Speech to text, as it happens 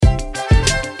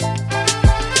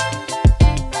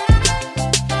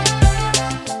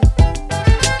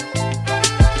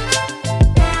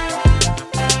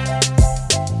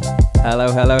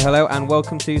Hello, and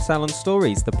welcome to Salon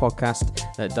Stories, the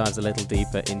podcast that dives a little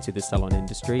deeper into the salon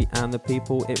industry and the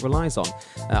people it relies on.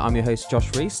 I'm your host,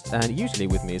 Josh Reese, and usually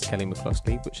with me is Kelly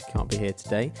McCluskey, but she can't be here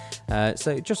today.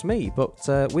 So just me, but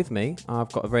with me,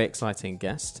 I've got a very exciting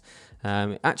guest.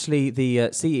 Actually, the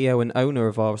CEO and owner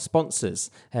of our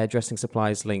sponsors, Hairdressing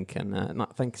Supplies Lincoln.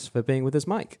 Thanks for being with us,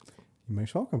 Mike. You're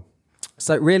most welcome.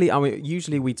 So really,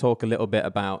 usually we talk a little bit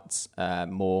about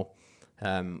more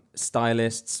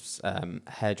stylists,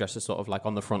 hairdressers, sort of like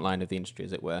on the front line of the industry,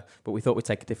 as it were. But we thought we'd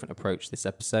take a different approach this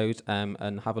episode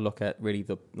and have a look at really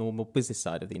the normal business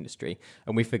side of the industry.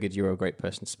 And we figured you were a great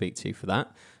person to speak to for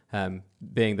that,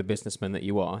 being the businessman that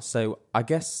you are. So I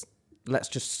guess let's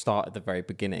just start at the very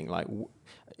beginning. Like,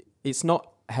 it's not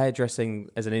hairdressing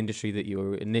as an industry that you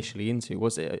were initially into,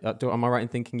 was it? Am I right in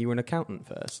thinking you were an accountant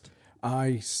first?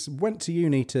 I went to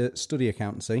uni to study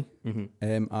accountancy.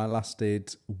 Mm-hmm. I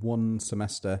lasted one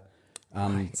semester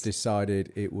and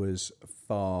decided it was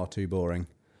far too boring.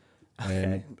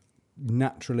 Okay.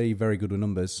 Naturally very good with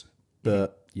numbers,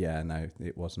 but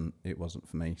it wasn't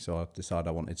for me. So I decided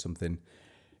I wanted something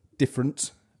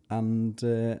different, and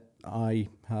I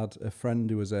had a friend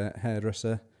who was a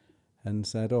hairdresser and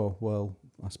said, "Oh, well,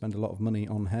 I spend a lot of money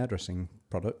on hairdressing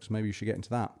products. Maybe you should get into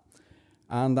that."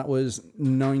 And that was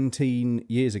 19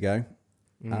 years ago.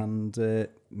 And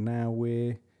now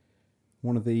we're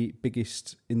one of the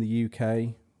biggest in the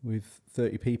UK with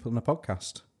 30 people in a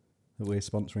podcast that we're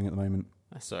sponsoring at the moment.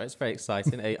 So it's very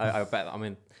exciting. I bet. I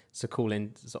mean, it's a cool,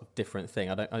 sort of different thing.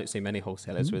 I don't see many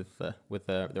wholesalers with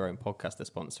their own podcast they're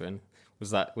sponsoring.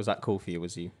 Was that cool for you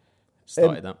as you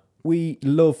started that? We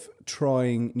love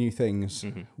trying new things.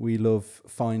 Mm-hmm. We love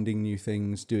finding new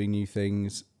things, doing new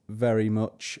things. Very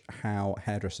much how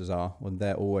hairdressers are, when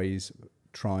they're always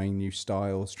trying new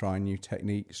styles, trying new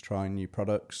techniques, trying new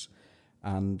products,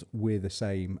 and we're the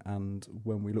same. And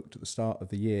when we looked at the start of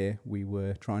the year, we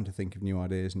were trying to think of new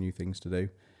ideas, new things to do,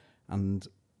 and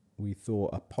we thought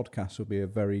a podcast would be a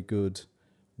very good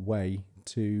way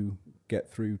to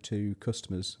get through to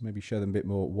customers, maybe show them a bit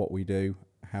more what we do,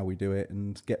 how we do it,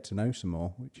 and get to know some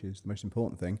more, which is the most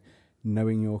important thing,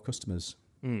 knowing your customers.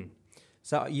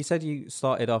 So you said you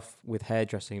started off with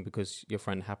hairdressing because your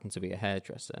friend happened to be a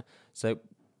hairdresser. So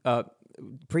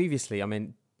previously, I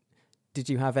mean, did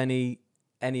you have any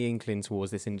inkling towards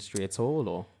this industry at all,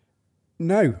 or?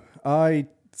 No, I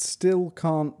still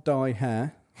can't dye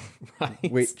hair,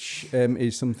 Right. which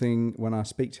is something when I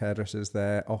speak to hairdressers,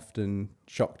 they're often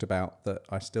shocked about, that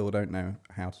I still don't know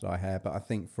how to dye hair. But I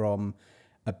think from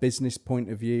a business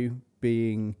point of view,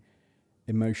 being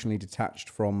emotionally detached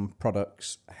from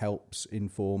products helps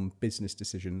inform business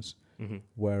decisions. Mm-hmm.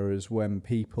 Whereas when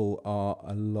people are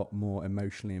a lot more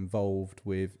emotionally involved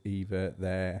with either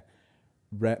their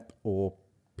rep or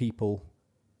people,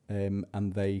 and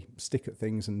they stick at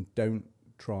things and don't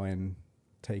try and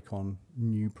take on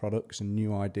new products and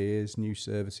new ideas, new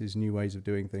services, new ways of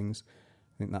doing things,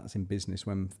 I think that's in business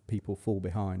when people fall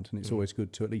behind. And it's always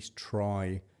good to at least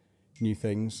try new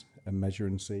things and measure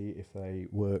and see if they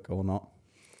work or not.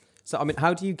 So, I mean,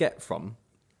 how do you get from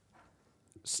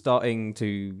starting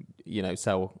to,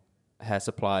 sell hair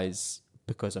supplies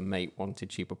because a mate wanted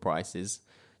cheaper prices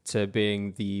to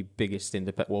being the biggest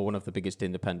one of the biggest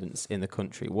independents in the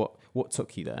country? What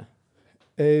took you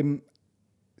there?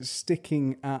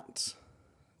 Sticking at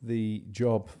the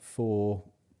job for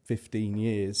 15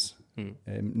 years,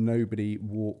 nobody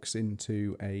walks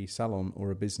into a salon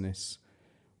or a business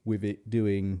with it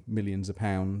doing millions of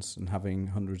pounds and having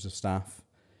hundreds of staff.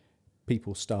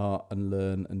 People start and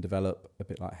learn and develop a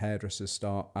bit like hairdressers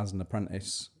start as an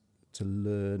apprentice to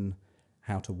learn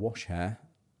how to wash hair.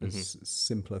 As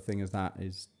simple a thing as that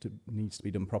needs to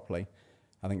be done properly.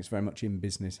 I think it's very much in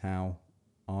business how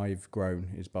I've grown,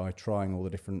 is by trying all the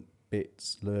different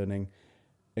bits, learning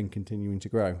and continuing to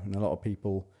grow. And a lot of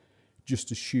people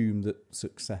just assume that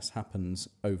success happens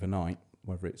overnight,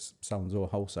 whether it's salons or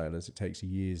wholesalers. It takes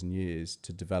years and years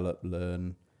to develop,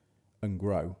 learn and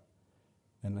grow,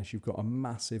 unless you've got a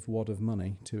massive wad of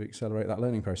money to accelerate that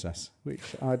learning process,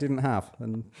 which I didn't have,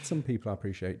 and some people I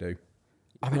appreciate do.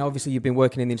 I mean, obviously you've been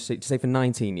working in the industry, to say, for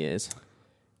 19 years.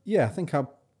 Yeah, I think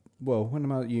when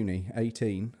I'm at uni,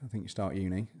 18, I think you start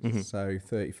uni, so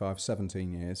 35,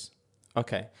 17 years.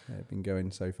 Okay. I've been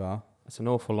going so far. That's an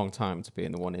awful long time to be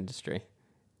in the one industry.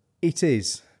 It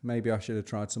is. Maybe I should have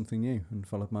tried something new and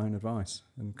followed my own advice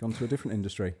and gone to a different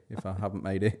industry. If I haven't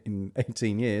made it in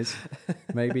 18 years,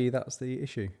 maybe that's the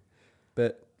issue.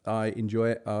 But I enjoy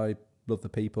it. I love the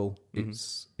people.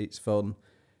 It's fun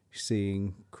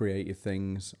seeing creative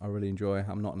things. I really enjoy.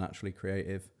 I'm not naturally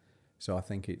creative, so I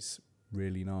think it's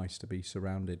really nice to be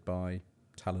surrounded by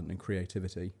talent and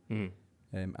creativity.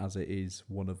 as it is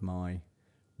one of my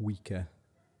weaker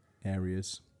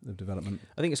areas of development.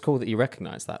 I think it's cool that you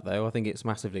recognise that, though. I think it's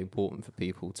massively important for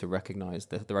people to recognise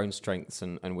their own strengths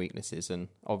and weaknesses. And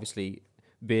obviously,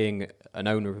 being an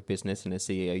owner of a business and a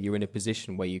CEO, you're in a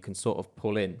position where you can sort of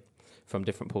pull in from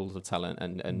different pools of talent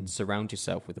and surround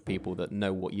yourself with the people that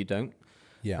know what you don't.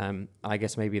 Yeah. I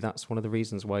guess maybe that's one of the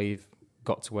reasons why you've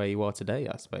got to where you are today,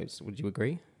 I suppose. Would you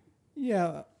agree?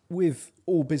 Yeah, with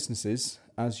all businesses,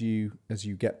 as you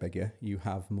get bigger, you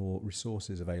have more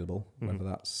resources available, whether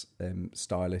that's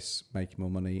stylists making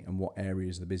more money and what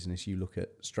areas of the business you look at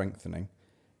strengthening.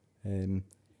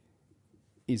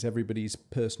 Is everybody's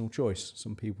personal choice.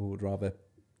 Some people would rather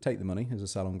take the money as a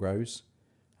salon grows,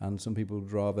 and some people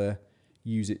would rather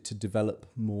use it to develop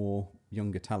more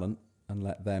younger talent and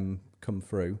let them come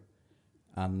through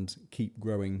and keep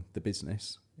growing the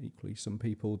business. Equally, some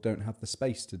people don't have the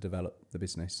space to develop the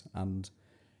business and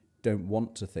don't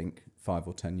want to think 5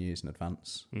 or 10 years in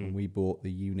advance. When we bought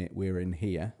the unit we're in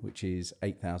here, which is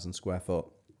 8,000 square foot,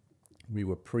 we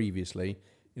were previously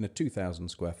in a 2,000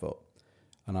 square foot,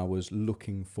 and I was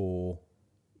looking for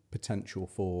potential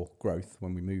for growth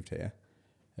when we moved here.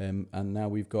 And now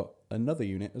we've got another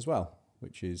unit as well,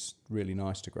 which is really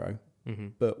nice to grow.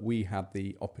 But we had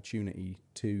the opportunity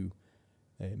to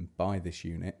buy this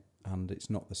unit, and it's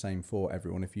not the same for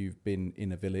everyone. If you've been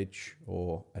in a village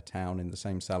or a town in the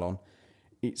same salon,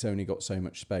 it's only got so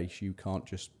much space. You can't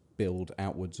just build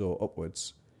outwards or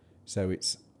upwards. So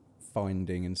it's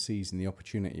finding and seizing the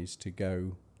opportunities to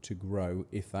go to grow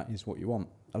if that is what you want.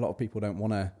 A lot of people don't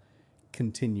want to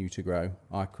continue to grow.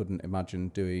 I couldn't imagine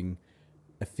doing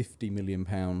a £50 million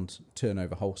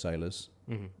turnover wholesalers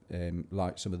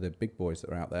like some of the big boys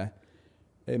that are out there,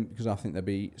 because I think there'd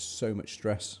be so much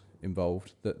stress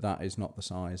involved that is not the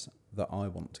size that I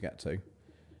want to get to.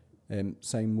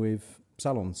 Same with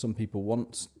salons. Some people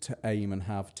want to aim and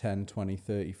have 10, 20,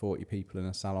 30, 40 people in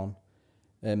a salon.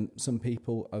 Some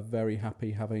people are very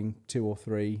happy having 2 or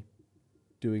 3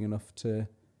 doing enough to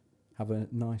have a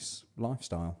nice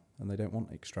lifestyle, and they don't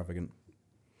want extravagant.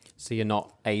 So you're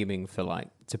not aiming for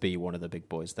to be one of the big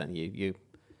boys then?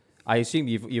 I assume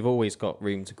you've always got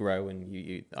room to grow, and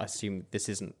you I assume this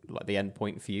isn't like the end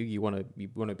point for you. You want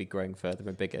to be growing further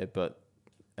and bigger, but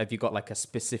have you got like a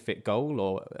specific goal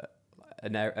or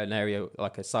an area,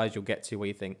 like a size you'll get to where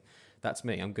you think, that's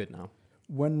me, I'm good now?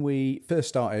 When we first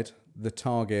started, the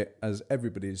target, as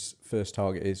everybody's first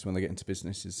target is when they get into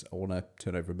business, is I want to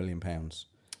turn over £1 million.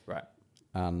 Right.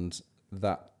 And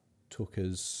that took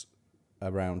us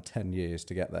around 10 years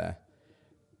to get there.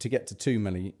 To get to £2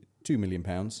 million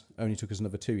only took us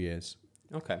another 2 years.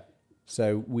 Okay.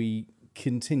 So we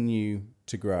continue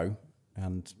to grow,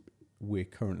 and we're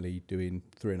currently doing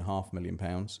 £3.5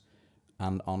 million,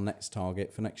 and our next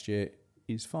target for next year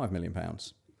is £5 million.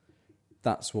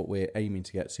 That's what we're aiming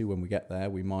to get to. When we get there,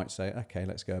 we might say, okay,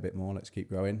 let's go a bit more, let's keep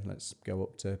growing, let's go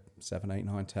up to 7, 8,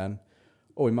 9, 10.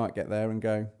 Or we might get there and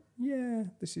go, yeah,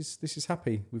 this is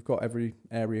happy. We've got every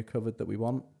area covered that we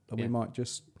want, and we might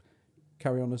just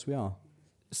carry on as we are.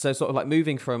 So sort of like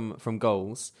moving from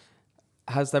goals,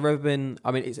 has there ever been,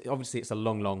 I mean, it's a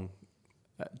long,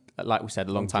 like we said,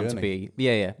 a long time journey. To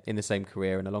be, in the same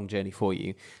career, and a long journey for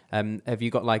you. Have you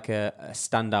got like a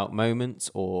standout moment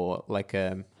or like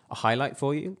a highlight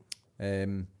for you?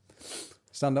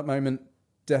 Standout moment,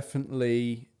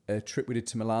 definitely a trip we did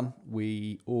to Milan.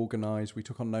 We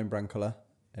took on known brand colour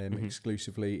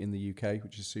exclusively in the UK,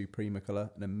 which is Suprema colour,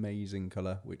 an amazing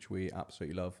colour, which we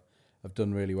absolutely love. I've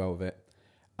done really well with it.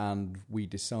 And we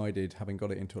decided, having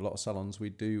got it into a lot of salons,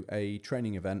 we'd do a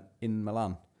training event in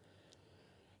Milan.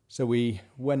 So we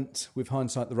went, with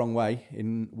hindsight, the wrong way.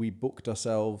 We booked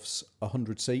ourselves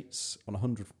 100 seats on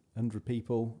 100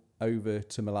 people over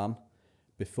to Milan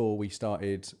before we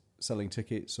started selling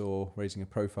tickets or raising a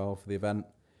profile for the event.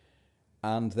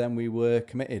 And then we were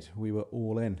committed. We were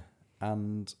all in.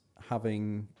 And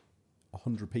having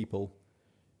 100 people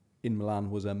in Milan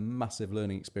was a massive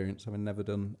learning experience, having never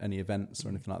done any events or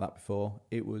anything like that before.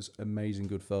 It was amazing,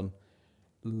 good fun.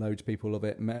 Loads of people love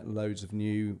it. Met loads of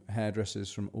new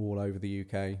hairdressers from all over the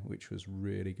UK, which was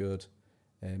really good.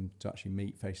 To actually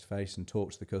meet face to face and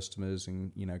talk to the customers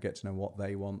and, get to know what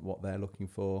they want, what they're looking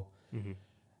for. Mm-hmm.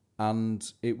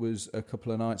 And it was a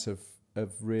couple of nights of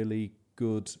really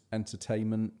good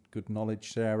entertainment, good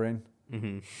knowledge sharing.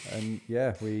 Mm-hmm. And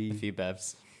a few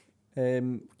bevs.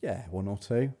 1 or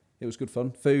 2. It was good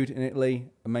fun. Food in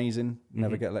Italy, amazing.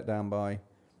 Never get let down by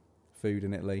food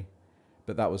in Italy.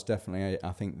 But that was definitely,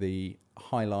 I think, the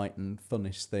highlight and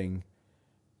funnest thing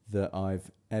that I've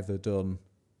ever done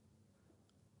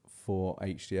for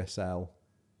HDSL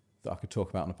that I could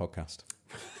talk about on a podcast.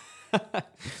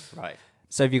 Right.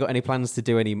 So have you got any plans to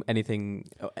do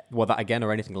anything, that again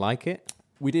or anything like it?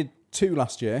 We did 2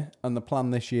 last year, and the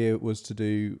plan this year was to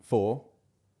do 4.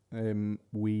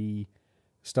 We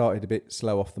started a bit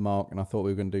slow off the mark, and I thought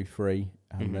we were going to do 3,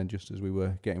 and then just as we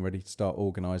were getting ready to start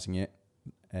organising it,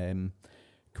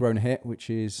 Corona hit, which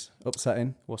is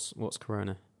upsetting. What's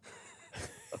Corona?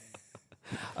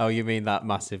 Oh, you mean that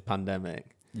massive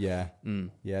pandemic? Yeah.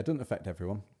 Yeah, it doesn't affect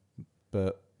everyone,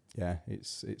 but yeah, it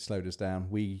slowed us down.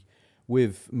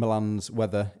 With Milan's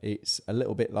weather, it's a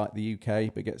little bit like the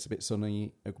UK, but gets a bit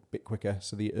sunny a bit quicker.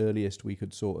 So the earliest we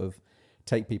could sort of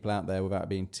take people out there without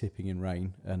being tipping in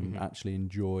rain and actually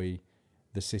enjoy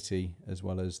the city as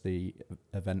well as the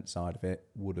event side of it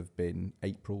would have been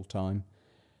April time.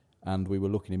 And we were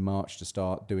looking in March to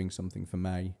start doing something for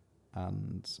May.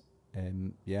 And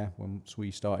once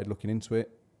we started looking into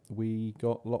it, we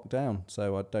got locked down.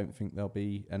 So I don't think there'll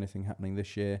be anything happening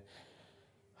this year.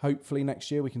 Hopefully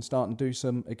next year we can start and do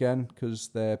some again, because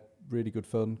they're really good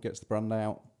fun, gets the brand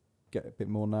out, get a bit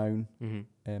more known.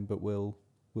 But we'll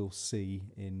see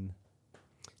in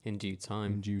due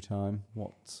time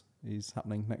what is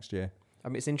happening next year. I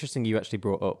mean, it's interesting you actually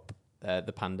brought up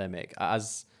the pandemic.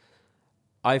 As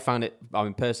I found it,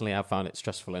 personally, I've found it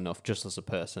stressful enough just as a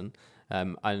person.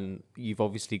 And you've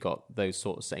obviously got those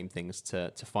sort of same things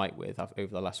to fight with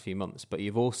over the last few months, but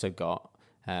you've also got,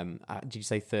 did you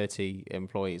say 30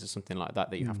 employees or something like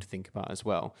that you have to think about as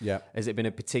well? Yeah. Has it been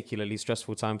a particularly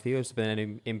stressful time for you? Has there been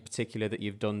any in particular that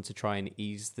you've done to try and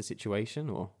ease the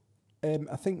situation? Or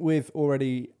I think with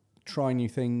already trying new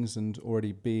things and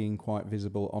already being quite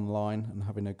visible online and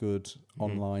having a good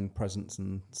online presence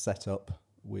and setup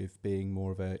with being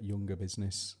more of a younger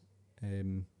business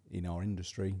in our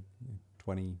industry.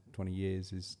 20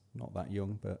 years is not that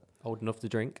young, but old enough to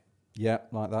drink? Yeah,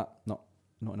 like that. Not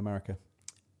in America.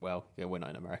 Well, yeah, we're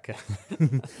not in America.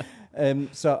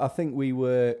 So I think we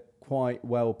were quite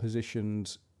well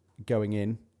positioned going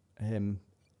in.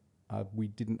 We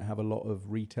didn't have a lot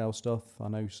of retail stuff. I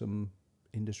know some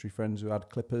industry friends who had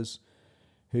clippers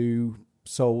who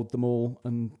sold them all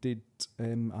and did. I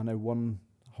know one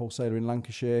wholesaler in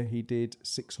Lancashire, he did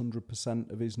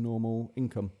 600% of his normal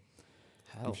income.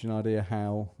 Hell. Gives you an idea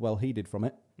how well he did from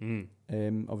it.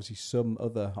 Obviously, some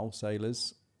other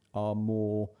wholesalers are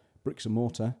more bricks and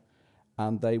mortar,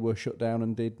 and they were shut down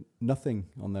and did nothing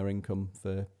on their income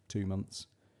for 2 months.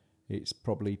 It's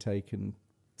probably taken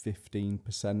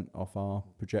 15% off our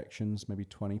projections, maybe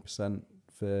 20%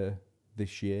 for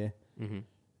this year.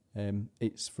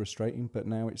 It's frustrating, but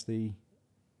now it's the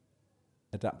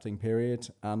adapting period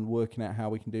and working out how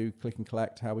we can do click and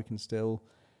collect, how we can still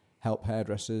help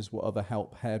hairdressers, what other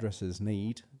help hairdressers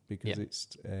need, because it's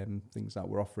things that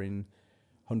we're offering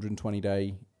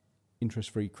 120-day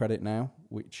interest-free credit now,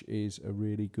 which is a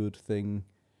really good thing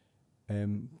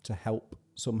to help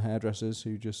some hairdressers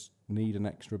who just need an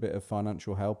extra bit of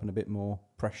financial help and a bit more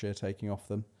pressure taking off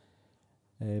them.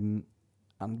 And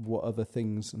what other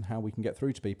things and how we can get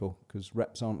through to people, because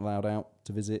reps aren't allowed out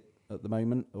to visit at the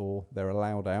moment, or they're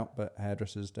allowed out, but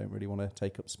hairdressers don't really want to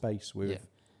take up space with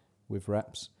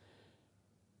reps.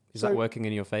 Is that working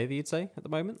in your favour, you'd say, at the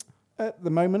moment? At the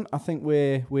moment, I think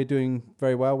we're doing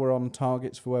very well. We're on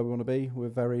targets for where we want to be. We're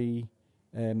very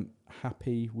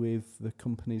happy with the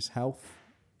company's health.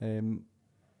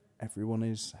 Everyone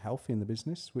is healthy in the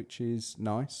business, which is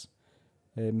nice.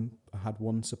 I had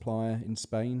one supplier in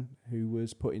Spain who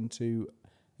was put into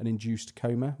an induced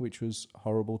coma, which was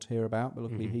horrible to hear about, but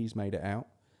luckily he's made it out.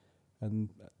 And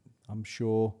I'm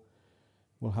sure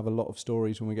we'll have a lot of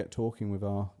stories when we get talking with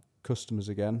our customers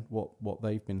again, what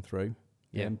they've been through.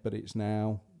 But it's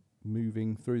now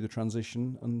moving through the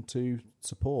transition and to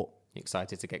support.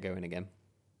 Excited to get going again.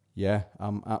 Yeah,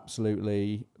 I'm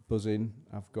absolutely buzzing.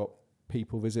 I've got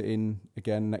people visiting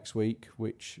again next week,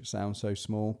 which sounds so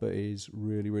small, but is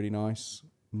really, really nice.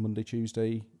 Monday,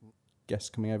 Tuesday, guests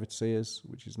coming over to see us,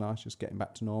 which is nice, just getting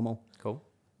back to normal. Cool.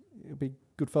 It'll be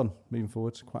good fun moving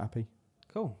forward. Quite happy.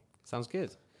 Cool. Sounds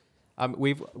good.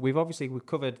 We've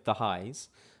covered the highs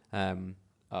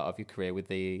of your career with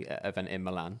the event in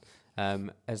Milan.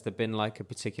 Has there been like a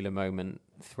particular moment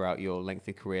throughout your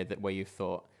lengthy career where you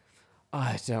thought,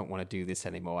 I don't want to do this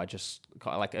anymore? I just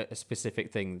got like a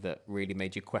specific thing that really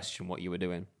made you question what you were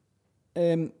doing?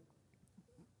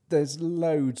 There's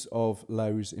loads of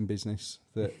lows in business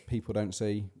that people don't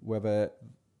see, whether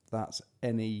that's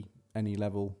any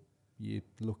level. You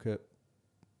look at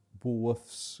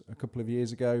Woolworths a couple of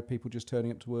years ago, people just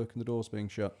turning up to work and the doors being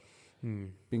shut.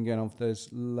 Been going on. There's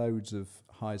loads of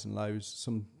highs and lows.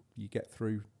 Some you get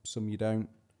through, some you don't.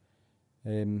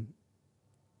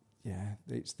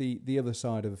 It's the other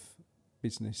side of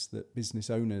business that business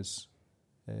owners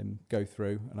go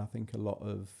through, and I think a lot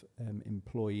of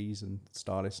employees and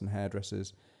stylists and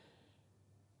hairdressers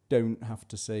don't have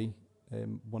to see.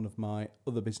 One of my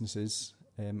other businesses,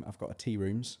 I've got a tea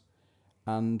rooms,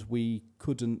 and we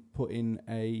couldn't put in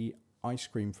a ice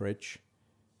cream fridge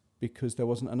because there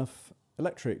wasn't enough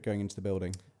electric going into the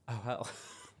building. Oh, hell.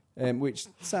 Which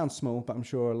sounds small, but I'm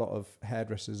sure a lot of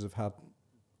hairdressers have had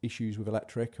issues with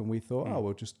electric, and we thought,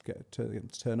 we'll just get to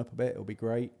turn up a bit, it'll be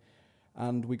great.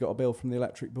 And we got a bill from the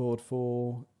electric board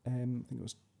for, I think it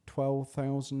was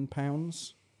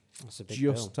 £12,000. That's a big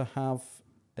just bill. to have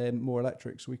more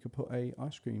electric so we could put a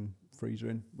ice cream freezer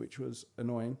in, which was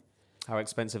annoying. How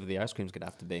expensive are the ice creams going to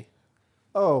have to be?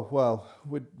 Oh, well,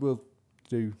 we'll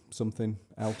do something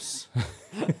else.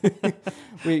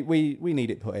 we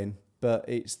need it put in, but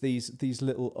it's these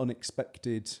little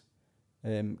unexpected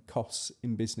costs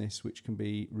in business which can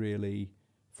be really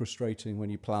frustrating when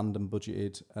you planned and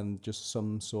budgeted and just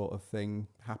some sort of thing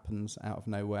happens out of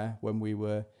nowhere. When we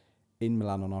were in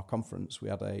Milan on our conference, we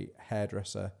had a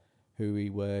hairdresser who we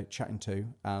were chatting to,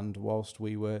 and whilst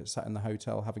we were sat in the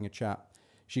hotel having a chat,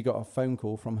 she got a phone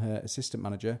call from her assistant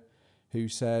manager who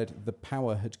said the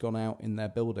power had gone out in their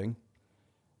building.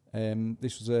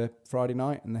 This was a Friday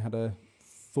night, and they had a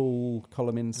full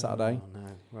column in Saturday. Oh, no.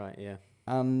 Right, yeah.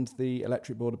 And the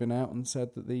electric board had been out and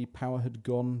said that the power had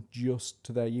gone just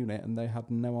to their unit, and they had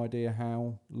no idea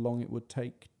how long it would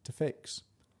take to fix,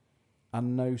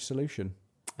 and no solution.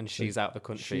 And she's out the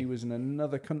country. She was in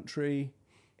another country,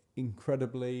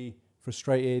 incredibly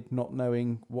frustrated, not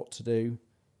knowing what to do.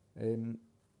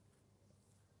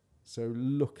 So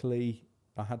luckily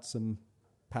I had some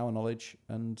power knowledge,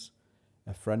 and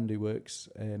a friend who works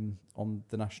on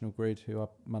the national grid who I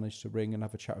managed to ring and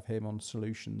have a chat with him on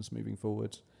solutions moving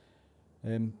forward.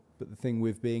 But the thing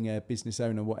with being a business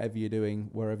owner, whatever you're doing,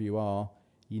 wherever you are,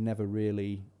 you're never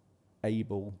really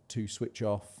able to switch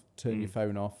off, turn your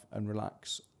phone off and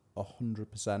relax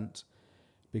 100%,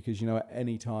 because at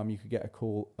any time you could get a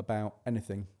call about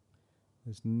anything.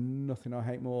 There's nothing I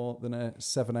hate more than a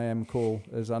 7 a.m. call,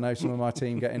 as I know some of my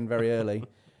team get in very early,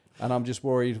 and I'm just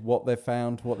worried what they've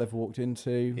found, what they've walked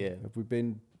into. Yeah. Have we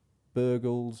been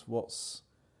burgled? What's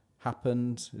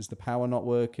happened? Is the power not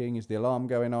working? Is the alarm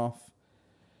going off?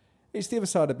 It's the other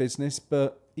side of business,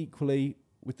 but equally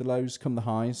with the lows come the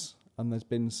highs, and there's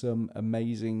been some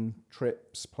amazing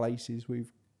trips, places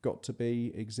we've got to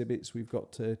be, exhibits we've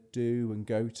got to do and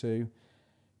go to.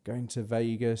 Going to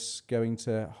Vegas, going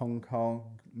to Hong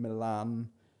Kong, Milan,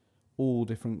 all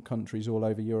different countries all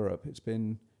over Europe. It's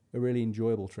been a really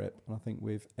enjoyable trip. And I think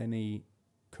with any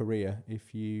career,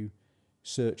 if you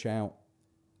search out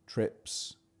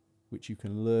trips which you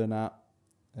can learn at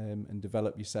and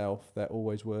develop yourself, they're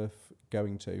always worth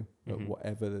going to. But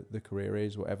whatever the career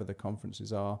is, whatever the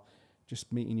conferences are,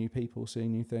 just meeting new people,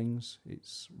 seeing new things,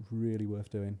 it's really worth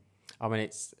doing. I mean,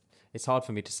 it's hard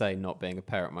for me to say, not being a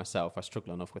parent myself. I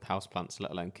struggle enough with houseplants,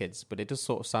 let alone kids. But it does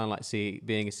sort of sound like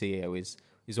being a CEO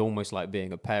is almost like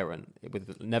being a parent,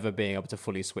 with never being able to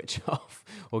fully switch off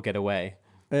or get away.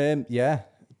 Yeah,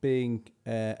 being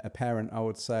a parent, I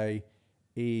would say,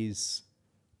 is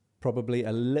probably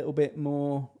a little bit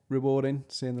more rewarding,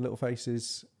 seeing the little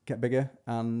faces get bigger.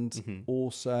 And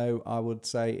also, I would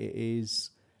say it is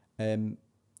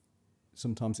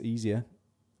sometimes easier,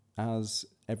 as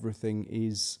everything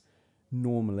is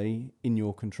normally in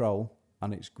your control,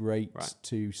 and it's great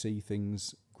to see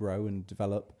things grow and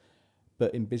develop.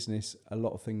 But in business, a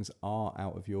lot of things are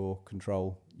out of your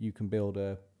control. You can build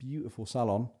a beautiful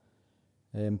salon,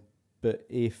 but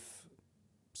if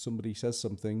somebody says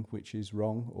something which is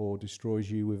wrong or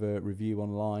destroys you with a review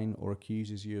online or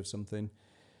accuses you of something,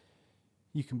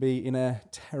 you can be in a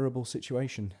terrible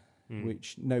situation,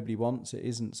 which nobody wants. It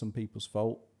isn't some people's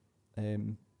fault.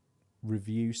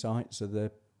 Review sites are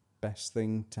the best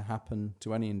thing to happen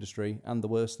to any industry, and the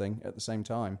worst thing at the same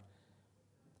time.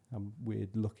 We're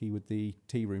lucky with the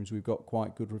tea rooms. We've got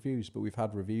quite good reviews, but we've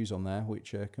had reviews on there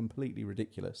which are completely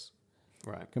ridiculous,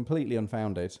 completely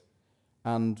unfounded.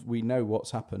 And we know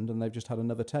what's happened, and they've just had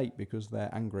another take because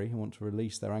they're angry and want to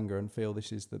release their anger and feel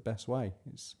this is the best way.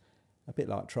 It's a bit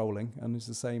like trolling, and it's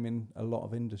the same in a lot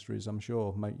of industries, I'm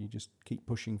sure. Mate, you just keep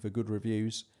pushing for good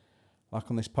reviews. Like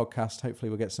on this podcast, hopefully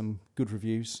we'll get some good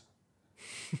reviews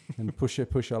and push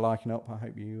our liking up. I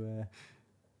hope you're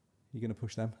going to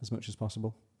push them as much as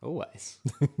possible. Always.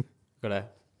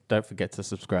 Don't forget to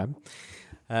subscribe.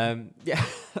 Yeah.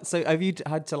 So have you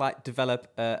had to develop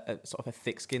a sort of a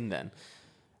thick skin then?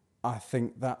 I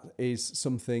think that is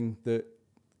something that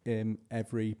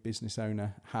every business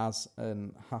owner has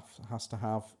and has to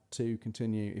have to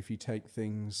continue. If you take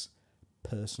things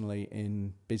personally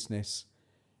in business,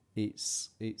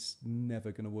 it's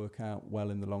never going to work out well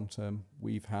in the long term.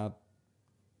 We've had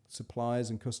suppliers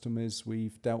and customers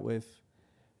we've dealt with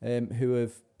who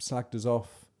have slagged us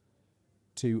off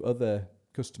to other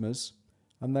customers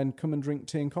and then come and drink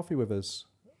tea and coffee with us.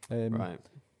 Right.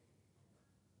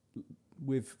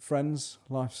 With friends,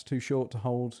 life's too short to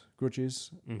hold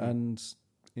grudges, Mm-hmm. and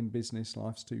in business,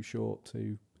 life's too short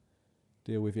to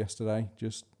deal with yesterday.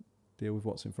 Just deal with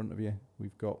what's in front of you.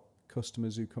 We've got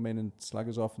customers who come in and slag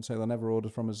us off and say they'll never order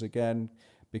from us again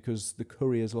because the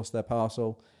courier's lost their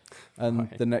parcel. And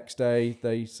Right. the next day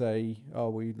they say, oh,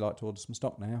 we'd like to order some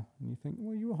stock now. And you think,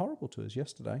 well, you were horrible to us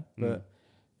yesterday. But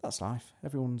that's life.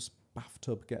 Everyone's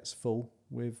bathtub gets full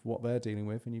with what they're dealing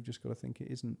with, and you've just got to think it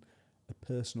isn't a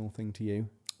personal thing to you.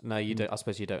 No, you don't. I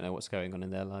suppose you don't know what's going on in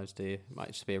their lives, do you? It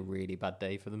might just be a really bad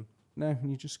day for them. No,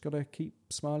 and you just got to keep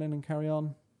smiling and carry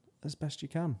on as best you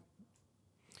can.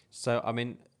 So, I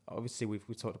mean, obviously we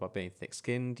talked about being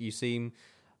thick-skinned. You seem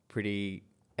pretty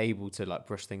able to like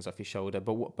brush things off your shoulder.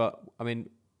 But I mean,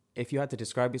 if you had to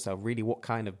describe yourself, really, what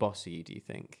kind of boss are you? Do you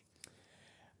think?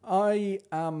 I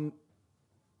am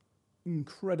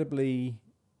incredibly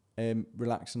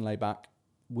relaxed and laid back,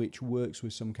 which works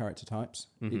with some character types.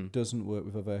 Mm-hmm. It doesn't work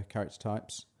with other character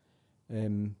types.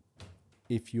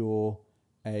 If you're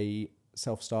a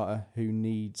self-starter who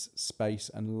needs space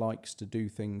and likes to do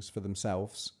things for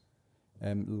themselves,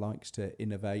 likes to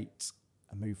innovate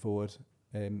and move forward,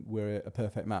 we're a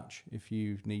perfect match. If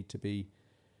you need to be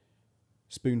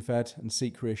spoon-fed and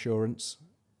seek reassurance,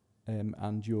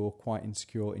 and you're quite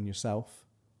insecure in yourself,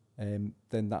 then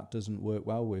that doesn't work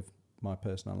well with my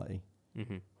personality.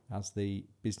 Mm-hmm. As the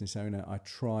business owner, I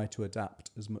try to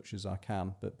adapt as much as I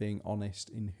can, but being honest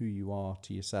in who you are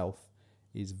to yourself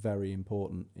is very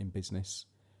important in business,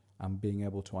 and being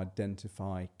able to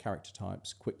identify character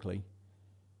types quickly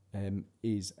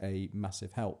is a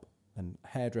massive help. And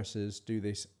hairdressers do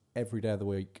this every day of the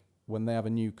week. When they have a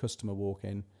new customer walk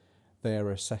in,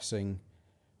 they're assessing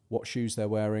what shoes they're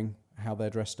wearing, how they're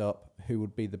dressed up, who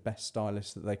would be the best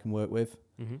stylist that they can work with,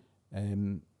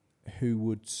 Mm-hmm. Who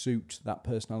would suit that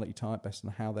personality type best,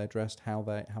 and how they're dressed, how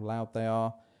loud they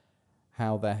are,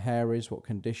 how their hair is, what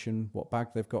condition, what bag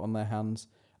they've got on their hands,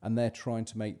 and they're trying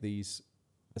to make these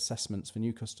assessments for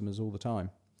new customers all the time.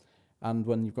 And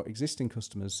when you've got existing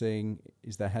customers seeing,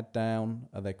 is their head down,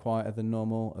 are they quieter than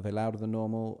normal, are they louder than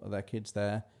normal, are their kids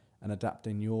there, and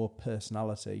adapting your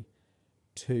personality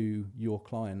to your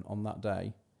client on that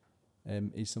day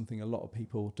is something a lot of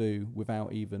people do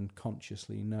without even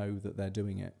consciously know that they're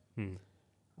doing it.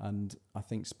 And I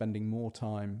think spending more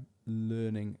time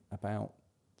learning about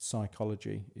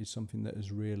psychology is something that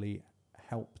has really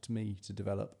helped me to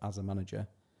develop as a manager.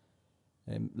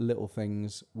 Little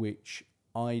things which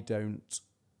I don't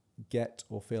get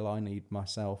or feel I need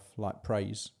myself, like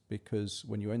praise, because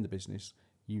when you're in the business,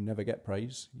 you never get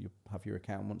praise. You have your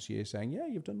accountant once a year saying, yeah,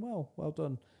 you've done well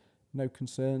done. No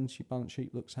concerns, your balance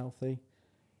sheet looks healthy.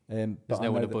 There's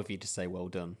no one above you to say well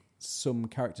done. Some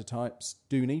character types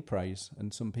do need praise,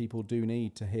 and some people do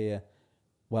need to hear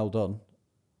well done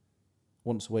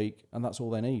once a week, and that's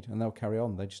all they need, and they'll carry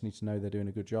on. They just need to know they're doing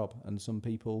a good job. And some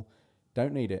people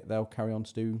don't need it. They'll carry on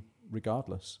to do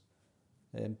regardless.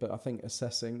 But I think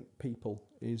assessing people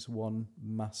is one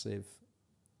massive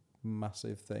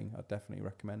thing I definitely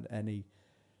recommend any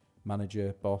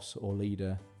manager, boss or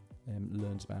leader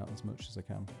learns about as much as they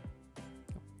can.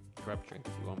 Grab a drink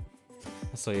if you want.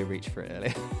 I saw you reach for it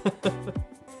earlier.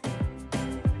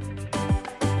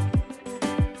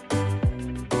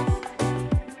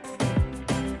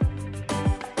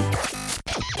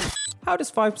 How does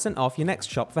 5% off your next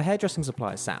shop for hairdressing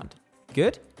supplies sound?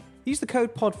 Good? Use the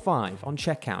code POD5 on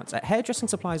checkout at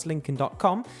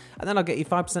hairdressingsupplieslincoln.com, and then I'll get you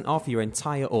 5% off your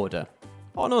entire order.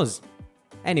 On us.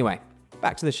 Anyway,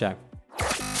 back to the show.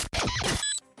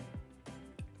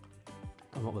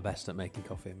 I'm not the best at making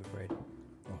coffee, I'm afraid.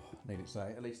 Oh, need to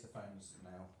say, at least the phone's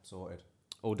now sorted.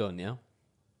 All done, yeah?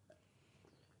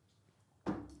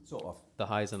 Sort of. The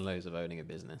highs and lows of owning a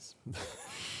business.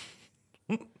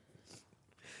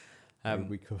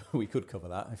 We could cover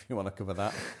that if you want to cover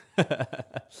that.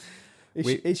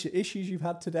 Issues you've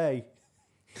had today.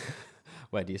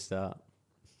 Where do you start?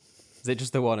 Is it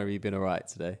just the one, or have you been all right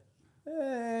today?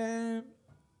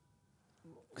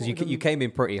 Because you came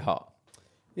in pretty hot.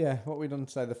 Yeah, what we've done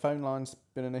today, the phone line's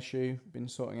been an issue, been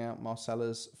sorting out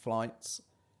Marcella's flights.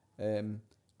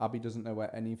 Abby doesn't know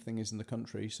where anything is in the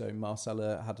country, so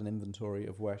Marcella had an inventory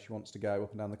of where she wants to go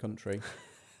up and down the country.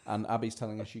 And Abby's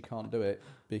telling us she can't do it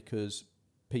because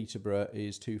Peterborough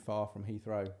is too far from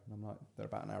Heathrow. And I'm like, they're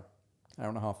about an hour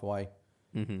and a half away.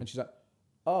 Mm-hmm. And she's like,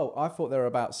 oh, I thought they were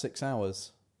about 6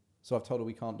 hours. So I've told her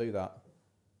we can't do that.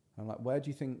 I'm like, where do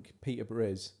you think Peterborough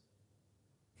is?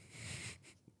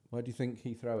 Where do you think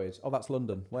Heathrow is? Oh, that's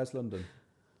London. Where's London?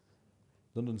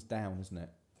 London's down, isn't it?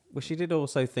 Well, she did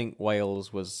also think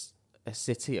Wales was a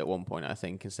city at one point, I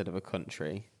think, instead of a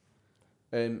country.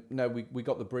 No, we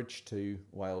got the bridge to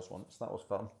Wales once. That was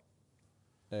fun.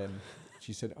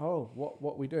 She said, "Oh, what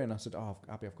are we doing?" I said, "Oh,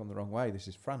 Abby, I've gone the wrong way. This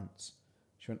is France."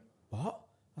 She went, "What?"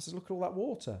 I said, "Look at all that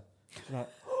water." She's like,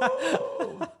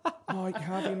 "Oh, Mike,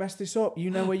 how have you messed this up? You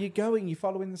know where you're going. You're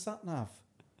following the sat nav."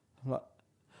 I'm like,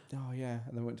 "Oh yeah."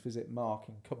 And then we went to visit Mark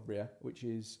in Cumbria, which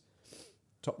is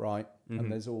top right,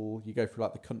 and there's all you go through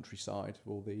like the countryside,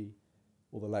 all the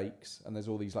lakes, and there's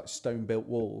all these like stone built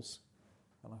walls.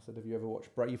 And I said, "Have you ever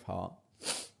watched Braveheart?"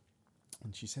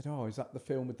 And she said, "Oh, is that the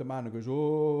film with the man who goes,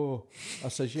 oh?" I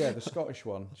said, "Yeah, the Scottish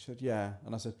one." She said, "Yeah."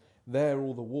 And I said, "They're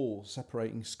all the walls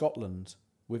separating Scotland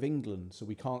with England, so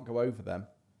we can't go over them."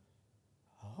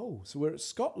 "Oh, so we're at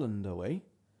Scotland, are we?"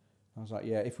 I was like,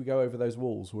 "Yeah, if we go over those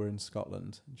walls, we're in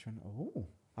Scotland." And she went, "Oh,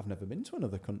 I've never been to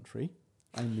another country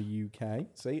in the UK.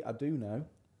 See, I do know."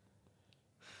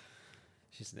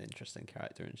 She's an interesting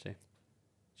character, isn't she?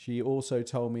 She also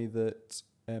told me that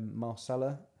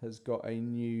Marcella has got a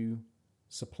new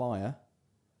supplier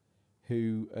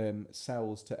who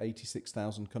sells to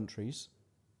 86,000 countries.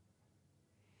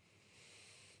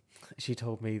 She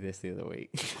told me this the other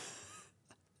week.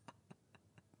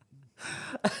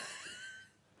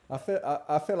 I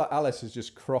feel like Alice has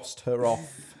just crossed her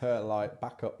off her like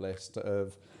backup list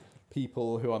of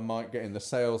people who I might get in the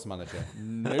sales manager.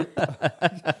 Nope.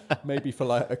 Maybe for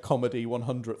like a comedy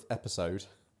 100th episode.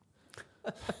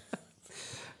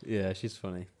 Yeah, she's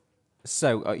funny.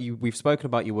 So we've spoken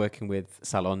about you working with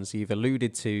salons. You've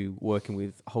alluded to working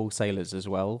with wholesalers as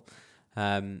well.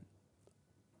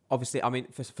 Obviously, I mean,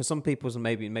 for some people,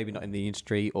 maybe not in the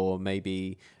industry, or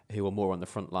maybe who are more on the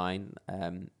front line,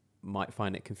 might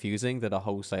find it confusing that a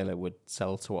wholesaler would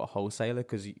sell to a wholesaler,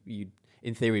 because you'd,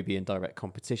 in theory, be in direct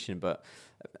competition. But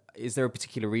is there a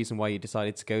particular reason why you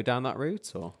decided to go down that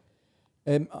route, or?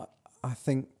 I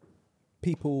think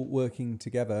people working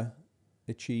together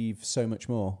achieve so much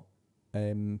more.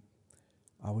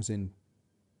 I was in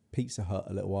Pizza Hut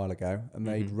a little while ago, and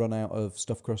they'd run out of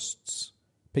stuffed crusts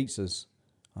pizzas.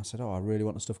 I said, "Oh, I really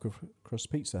want a stuffed crust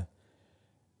pizza."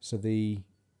 So the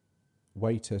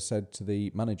waiter said to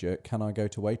the manager, "Can I go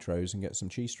to Waitrose and get some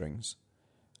cheese strings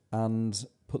and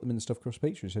put them in the stuffed crust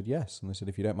pizza?" He said, "Yes." And they said,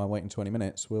 "If you don't mind waiting 20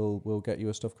 minutes, we'll get you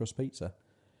a stuffed crust pizza."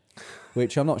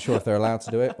 Which I'm not sure if they're allowed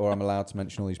to do it, or I'm allowed to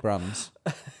mention all these brands.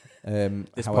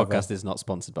 This podcast is not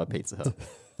sponsored by Pizza Hut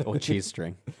or Cheese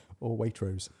String or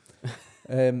Waitrose.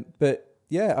 But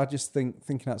yeah, I just think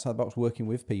thinking outside the box, working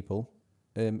with people,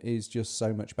 is just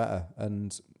so much better.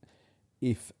 And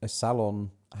if a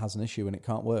salon has an issue and it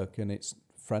can't work, and it's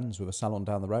friends with a salon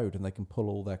down the road, and they can pull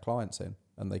all their clients in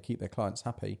and they keep their clients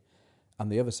happy, and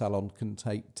the other salon can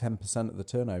take 10% of the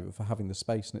turnover for having the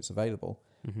space and it's available,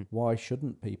 why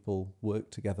shouldn't people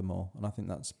work together more? And I think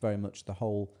that's very much the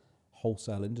whole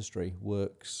wholesale industry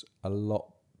works a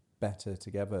lot better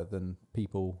together than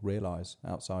people realise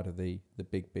outside of the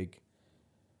big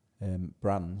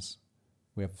brands.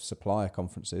 We have supplier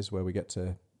conferences where we get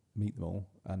to meet them all.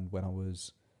 And when I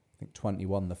was, I think,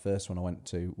 21, the first one I went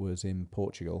to was in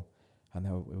Portugal, and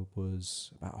there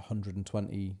was about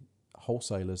 120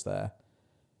 wholesalers there.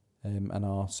 And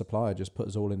our supplier just put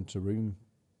us all into a room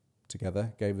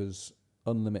together, gave us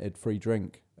unlimited free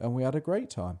drink, and we had a great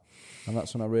time. And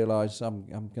that's when I realised I'm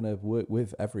going to work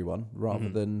with everyone rather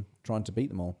than trying to beat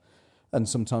them all. And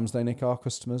sometimes they nick our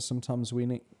customers, sometimes we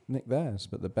nick theirs,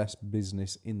 but the best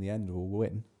business in the end will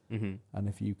win. And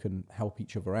if you can help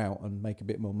each other out and make a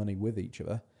bit more money with each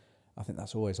other, I think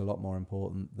that's always a lot more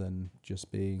important than just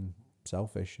being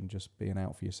selfish and just being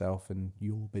out for yourself and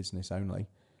your business only.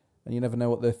 And you never know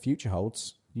what the future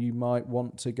holds. You might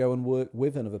want to go and work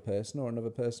with another person, or another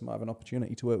person might have an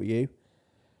opportunity to work with you.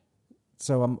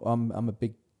 So I'm a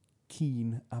big,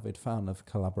 keen, avid fan of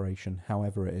collaboration,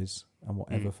 however it is, and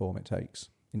whatever form it takes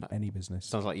in any business.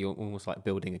 Sounds like you're almost like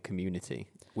building a community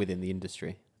within the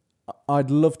industry. I'd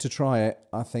love to try it.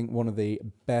 I think one of the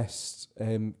best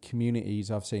communities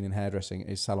I've seen in hairdressing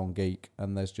is Salon Geek,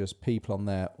 and there's just people on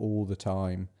there all the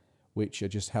time which are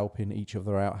just helping each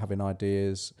other out, having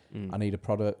ideas. I need a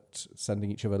product,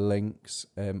 sending each other links.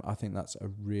 I think that's a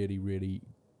really, really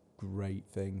great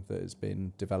thing that has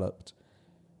been developed.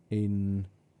 In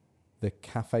the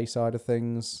cafe side of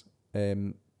things,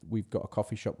 we've got a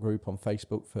coffee shop group on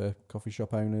Facebook for coffee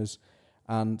shop owners,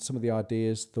 and some of the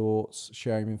ideas, thoughts,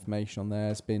 sharing information on there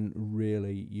has been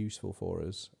really useful for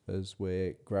us as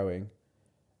we're growing.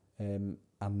 And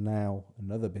now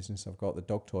another business I've got, the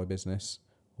dog toy business,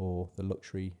 or the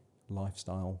luxury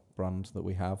lifestyle brand that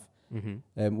we have.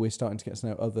 Mm-hmm. We're starting to get to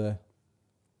know other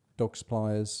dog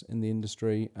suppliers in the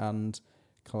industry, and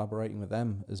collaborating with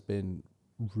them has been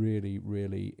really,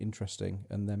 really interesting,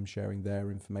 and them sharing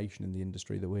their information in the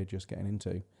industry that we're just getting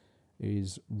into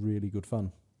is really good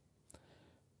fun.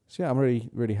 So yeah, I'm really,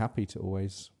 really happy to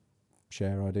always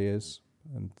share ideas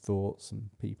and thoughts and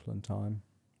people and time.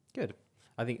 Good.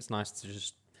 I think it's nice to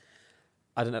just,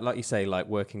 I don't know, like you say, like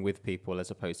working with people as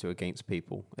opposed to against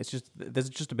people. It's just, there's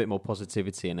just a bit more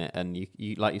positivity in it, and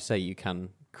you like you say, you can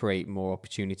create more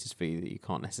opportunities for you that you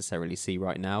can't necessarily see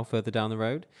right now further down the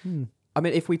road. I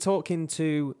mean, if we talk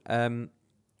into,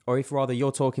 or if rather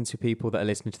you're talking to people that are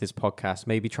listening to this podcast,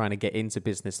 maybe trying to get into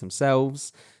business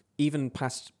themselves, even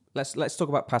past, let's talk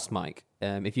about past Mike.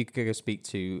 If you could go speak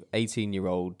to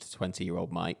 18-year-old,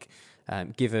 20-year-old Mike,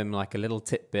 give him like a little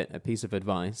tidbit, a piece of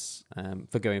advice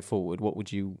for going forward, what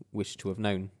would you wish to have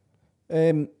known?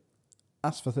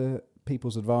 As for the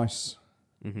people's advice,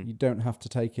 you don't have to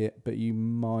take it, but you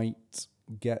might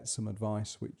get some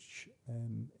advice which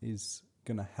is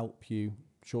going to help you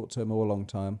short term or long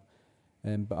term.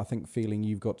 But I think feeling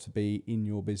you've got to be in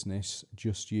your business,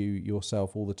 just you,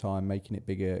 yourself all the time, making it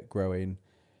bigger, growing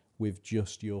with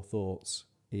just your thoughts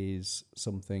is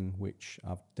something which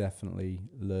I've definitely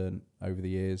learned over the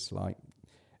years. Like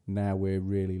now we're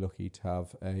really lucky to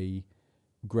have a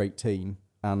great team,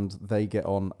 and they get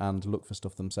on and look for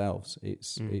stuff themselves.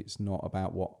 It's not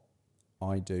about what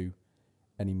I do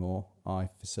anymore. I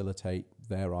facilitate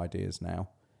their ideas now.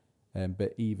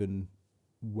 But even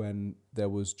when there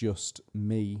was just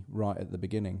me right at the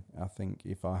beginning, I think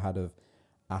if I had have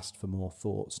asked for more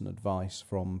thoughts and advice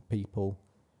from people,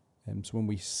 so when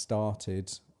we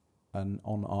started and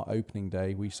on our opening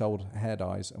day, we sold hair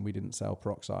dyes and we didn't sell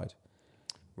peroxide,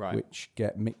 right? Which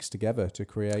get mixed together to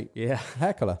create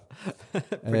hair colour.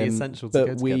 Pretty essential to go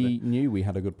together. But we knew we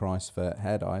had a good price for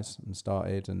hair dyes and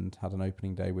started and had an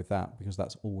opening day with that because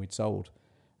that's all we'd sold.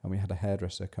 And we had a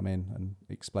hairdresser come in and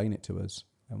explain it to us.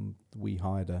 And we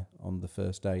hired her on the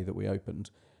first day that we opened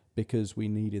because we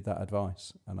needed that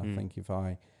advice. And I think if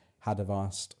I had have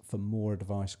asked for more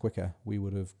advice quicker, we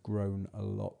would have grown a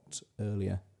lot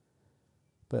earlier.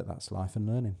 But that's life and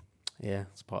learning. Yeah,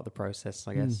 it's part of the process,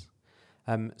 I guess.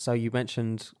 So you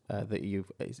mentioned that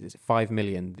is it 5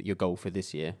 million that your goal for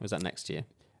this year? Was that next year?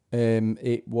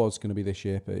 It was going to be this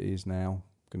year, but it is now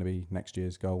going to be next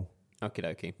year's goal. Okie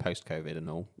dokie, post-COVID and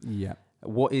all. Yeah.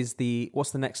 What's the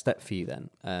next step for you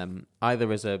then?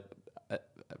 Either as a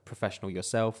professional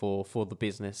yourself or for the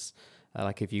business,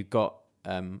 like if you got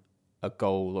a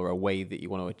goal or a way that you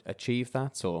want to achieve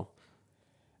that, or?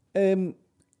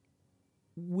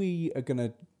 We are going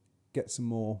to get some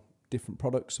more different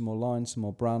products, some more lines, some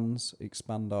more brands,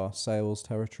 expand our sales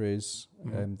territories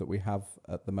that we have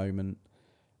at the moment.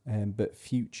 But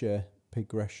future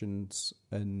progressions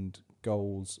and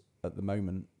goals at the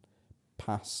moment,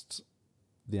 past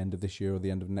the end of this year or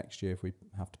the end of next year, if we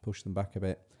have to push them back a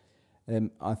bit,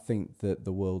 I think that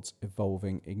the world's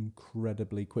evolving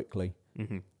incredibly quickly.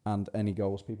 And any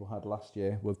goals people had last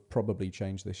year will probably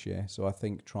change this year. So I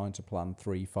think trying to plan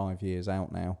 3-5 years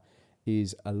out now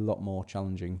is a lot more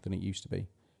challenging than it used to be.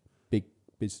 Big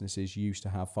businesses used to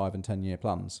have 5 and 10 year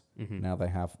plans. Now they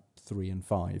have 3 and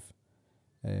 5.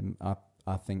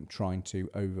 I think trying to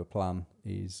overplan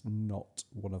is not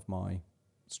one of my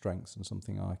strengths and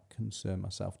something I concern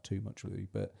myself too much with.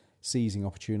 But seizing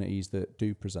opportunities that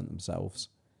do present themselves,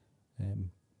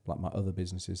 like my other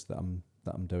businesses that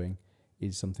I'm doing,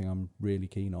 is something I'm really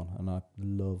keen on, and I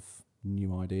love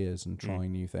new ideas and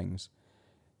trying new things.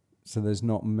 So there's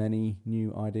not many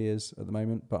new ideas at the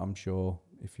moment, but I'm sure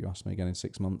if you ask me again in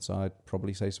 6 months, I'd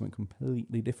probably say something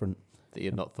completely different that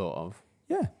you'd not thought of.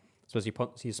 Yeah. So as you're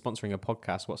sponsoring a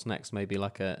podcast, what's next? Maybe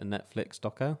like a Netflix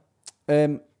doco?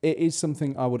 It is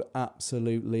something I would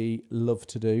absolutely love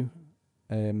to do.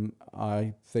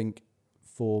 I think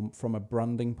from a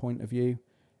branding point of view,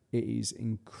 it is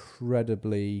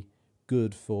incredibly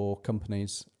good for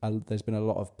companies. There's been a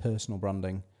lot of personal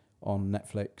branding on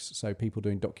Netflix, so people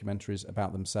doing documentaries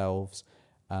about themselves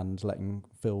and letting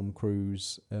film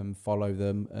crews follow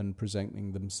them and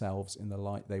presenting themselves in the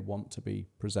light they want to be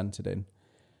presented in.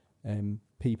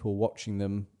 People watching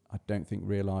them, I don't think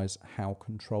realise how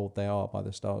controlled they are by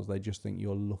the stars. They just think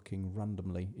you're looking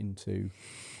randomly into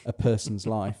a person's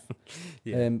life.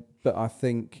 But I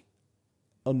think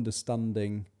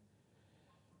understanding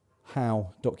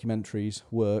how documentaries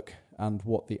work and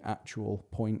what the actual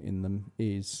point in them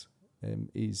is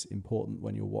important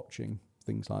when you're watching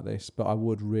things like this. But I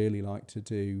would really like to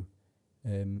do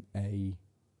a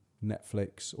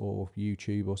Netflix or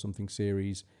YouTube or something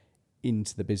series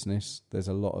into the business, there's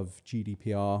a lot of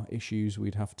GDPR issues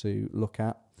we'd have to look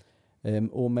at.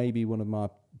 Or maybe one of my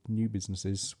new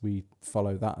businesses, we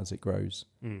follow that as it grows.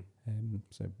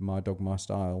 So My Dog, My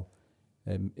Style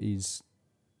is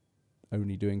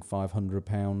only doing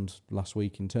 £500 last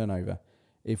week in turnover.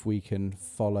 If we can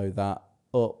follow that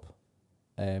up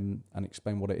and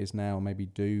explain what it is now, maybe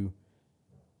do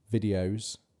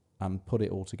videos and put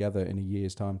it all together in a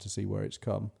year's time to see where it's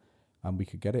come, and we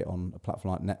could get it on a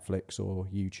platform like Netflix or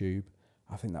YouTube,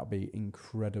 I think that would be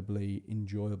incredibly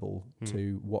enjoyable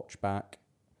to watch back.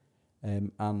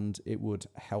 And it would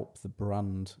help the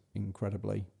brand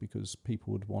incredibly, because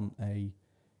people would want a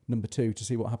number two to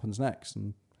see what happens next.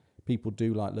 And people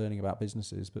do like learning about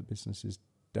businesses, but businesses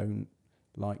don't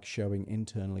like showing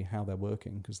internally how they're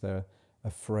working because they're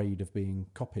afraid of being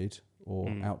copied or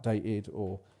outdated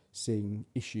or seeing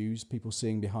issues, people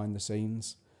seeing behind the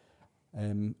scenes.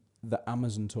 The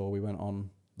Amazon tour we went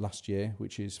on last year,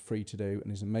 which is free to do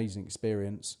and is an amazing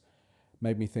experience,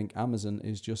 made me think Amazon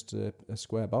is just a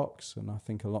square box, and I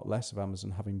think a lot less of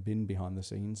Amazon, having been behind the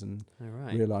scenes and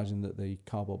realising that the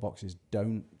cardboard boxes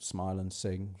don't smile and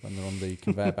sing when they're on the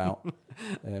conveyor belt,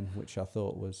 which I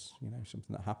thought was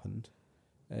something that happened.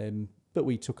 But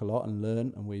we took a lot and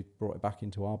learned, and we brought it back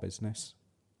into our business.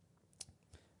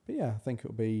 But yeah, I think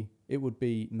it would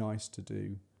be nice to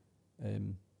do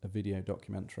a video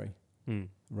documentary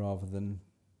rather than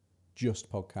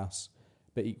just podcasts.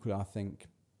 But equally, I think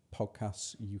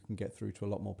podcasts you can get through to a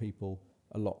lot more people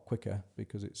a lot quicker,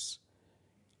 because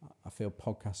I feel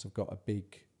podcasts have got a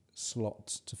big slot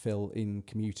to fill in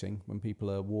commuting when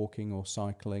people are walking or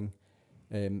cycling.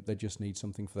 They just need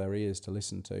something for their ears to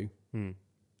listen to.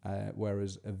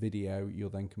 Whereas a video, you're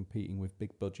then competing with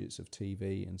big budgets of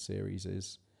TV and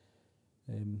series.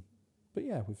 But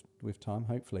yeah, with time,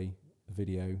 hopefully a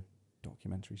video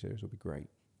documentary series will be great.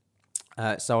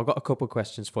 So I've got a couple of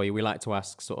questions for you. We like to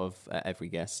ask sort of every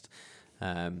guest,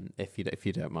 if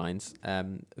you don't mind.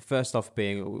 First off,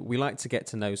 being we like to get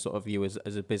to know sort of you as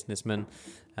a businessman,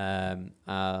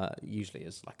 usually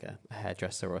as like a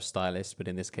hairdresser or a stylist, but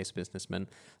in this case, businessman.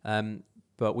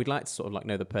 But we'd like to sort of like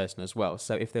know the person as well.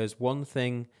 So if there's one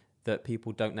thing that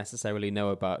people don't necessarily know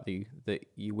about you that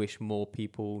you wish more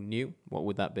people knew, what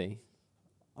would that be?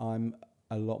 I'm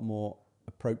a lot more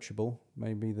approachable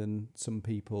maybe than some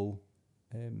people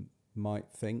might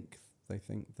think. They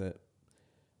think that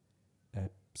a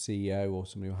CEO or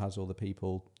somebody who has all the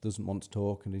people doesn't want to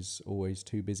talk and is always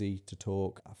too busy to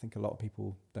talk. I think a lot of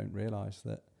people don't realise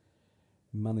that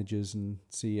managers and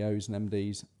CEOs and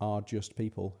MDs are just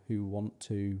people who want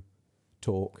to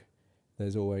talk.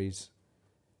 There's always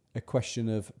a question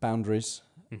of boundaries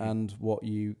and what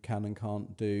you can and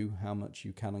can't do, how much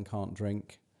you can and can't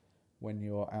drink when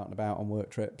you're out and about on work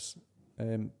trips.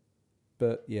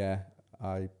 But yeah,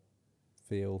 I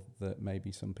feel that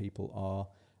maybe some people are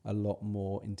a lot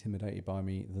more intimidated by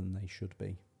me than they should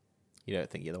be. You don't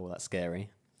think you're all that scary?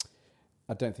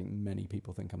 I don't think many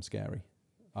people think I'm scary.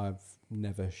 I've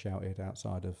never shouted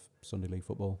outside of Sunday League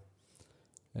football.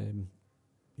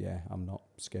 Yeah, I'm not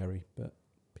scary, but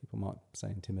people might say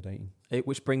intimidating.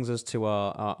 Which brings us to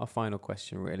our final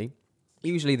question, really.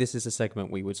 Usually this is a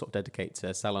segment we would sort of dedicate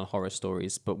to salon horror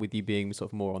stories, but with you being sort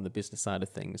of more on the business side of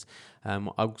things, I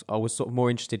was sort of more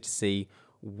interested to see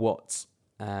what,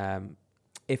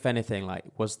 if anything, like,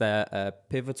 was there a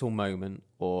pivotal moment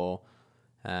or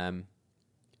an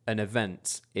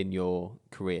event in your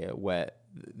career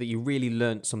that you really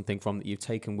learnt something from that you've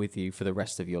taken with you for the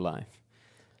rest of your life?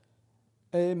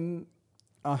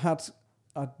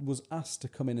 I was asked to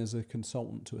come in as a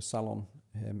consultant to a salon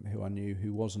who I knew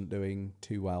who wasn't doing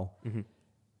too well.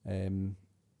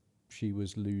 She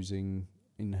was losing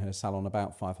in her salon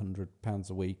about £500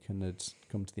 a week and had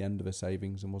come to the end of her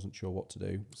savings and wasn't sure what to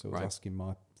do. So I was asking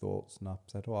my thoughts, and I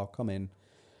said, I'll come in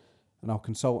and I'll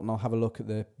consult and I'll have a look at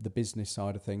the business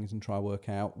side of things and try to work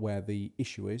out where the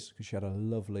issue is, because she had a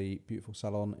lovely, beautiful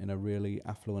salon in a really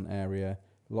affluent area,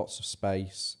 lots of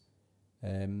space.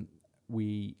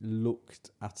 We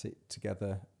looked at it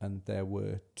together and there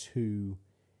were two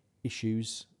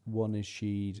issues. One is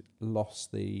she'd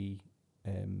lost the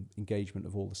engagement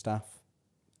of all the staff,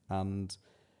 and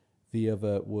the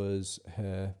other was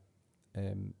her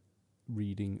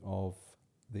reading of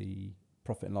the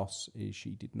profit and loss is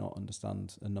she did not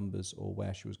understand the numbers or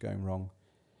where she was going wrong.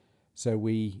 So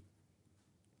we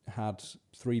had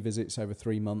 3 visits over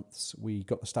 3 months. We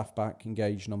got the staff back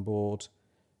engaged and on board.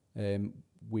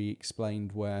 We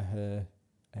explained where her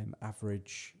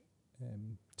average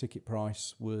ticket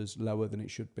price was lower than it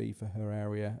should be for her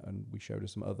area, and we showed her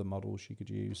some other models she could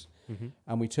use. Mm-hmm.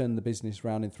 And we turned the business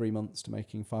around in 3 months to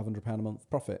making £500 a month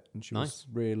profit. And she was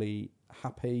really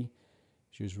happy.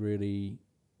 She was really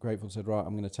grateful and said, right,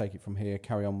 I'm going to take it from here,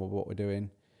 carry on with what we're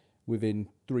doing. Within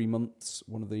 3 months,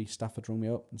 one of the staff had rung me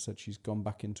up and said she's gone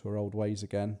back into her old ways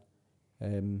again.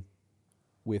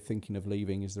 We're thinking of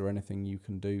leaving. Is there anything you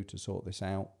can do to sort this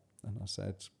out? And I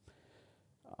said,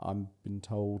 I've been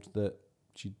told that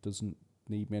she doesn't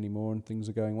need me anymore and things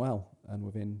are going well. And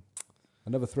within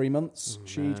another 3 months,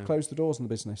 she'd closed the doors on the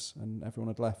business and everyone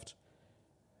had left.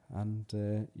 And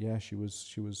she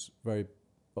was very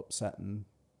upset and.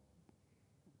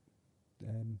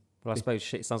 Well, I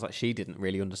suppose it sounds like she didn't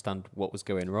really understand what was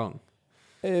going wrong.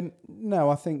 No,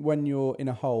 I think when you're in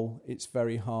a hole, it's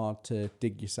very hard to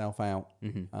dig yourself out.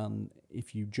 Mm-hmm. And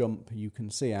if you jump, you can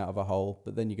see out of a hole,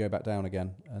 but then you go back down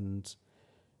again. And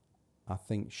I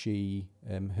think she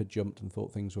had jumped and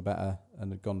thought things were better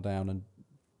and had gone down and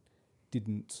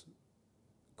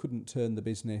couldn't turn the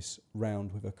business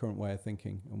round with her current way of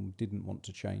thinking and didn't want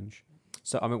to change.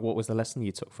 So, I mean, what was the lesson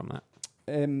you took from that?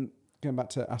 Going back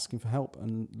to asking for help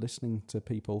and listening to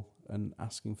people and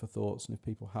asking for thoughts. And if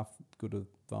people have good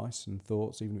advice and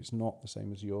thoughts, even if it's not the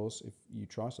same as yours, if you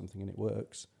try something and it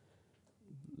works,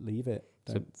 leave it.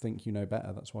 Don't think you know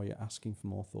better. That's why you're asking for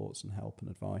more thoughts and help and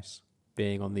advice.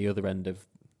 Being on the other end of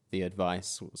the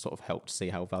advice sort of helped see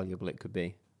how valuable it could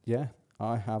be. Yeah.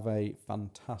 I have a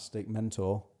fantastic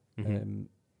mentor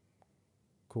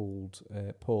called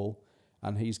Paul,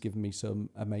 and he's given me some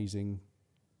amazing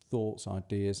thoughts,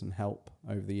 ideas and help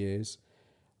over the years.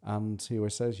 And he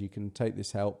always says you can take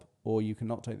this help or you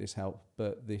cannot take this help,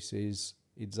 but this is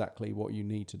exactly what you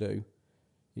need to do.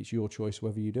 It's your choice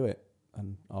whether you do it.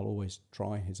 And I'll always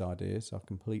try his ideas. I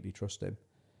completely trust him.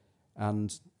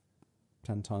 And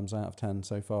 10 times out of 10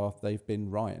 so far, they've been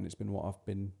right, and it's been what I've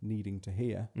been needing to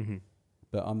hear. Mm-hmm.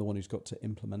 But I'm the one who's got to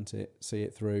implement it, see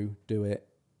it through, do it.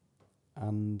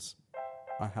 And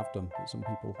I have done. But some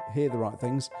people hear the right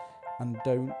things and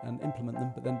don't and implement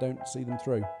them, but then don't see them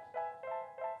through.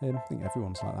 I think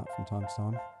everyone's like that from time to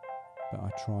time, but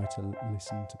I try to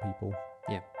listen to people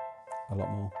a lot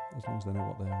more, as long as they know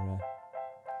what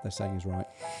they're saying is right.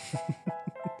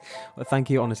 Well,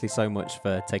 thank you honestly so much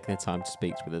for taking the time to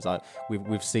speak with us.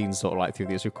 We've seen sort of like through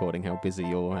this recording how busy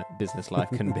your business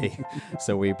life can be,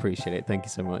 so we appreciate it. Thank you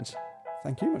so much.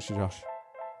 Thank you much, Josh.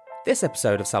 This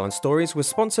episode of Salon Stories was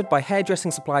sponsored by hairdressing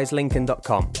supplies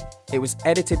Lincoln.com. It was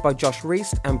edited by Josh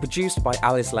Reist and produced by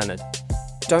Alice Leonard.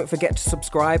 Don't forget to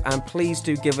subscribe, and please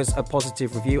do give us a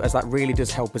positive review, as that really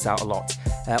does help us out a lot.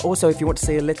 Also, if you want to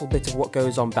see a little bit of what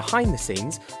goes on behind the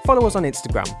scenes, follow us on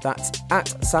Instagram. That's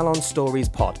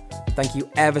 @SalonStoriesPod. Thank you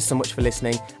ever so much for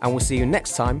listening, and we'll see you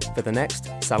next time for the next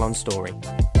Salon Story.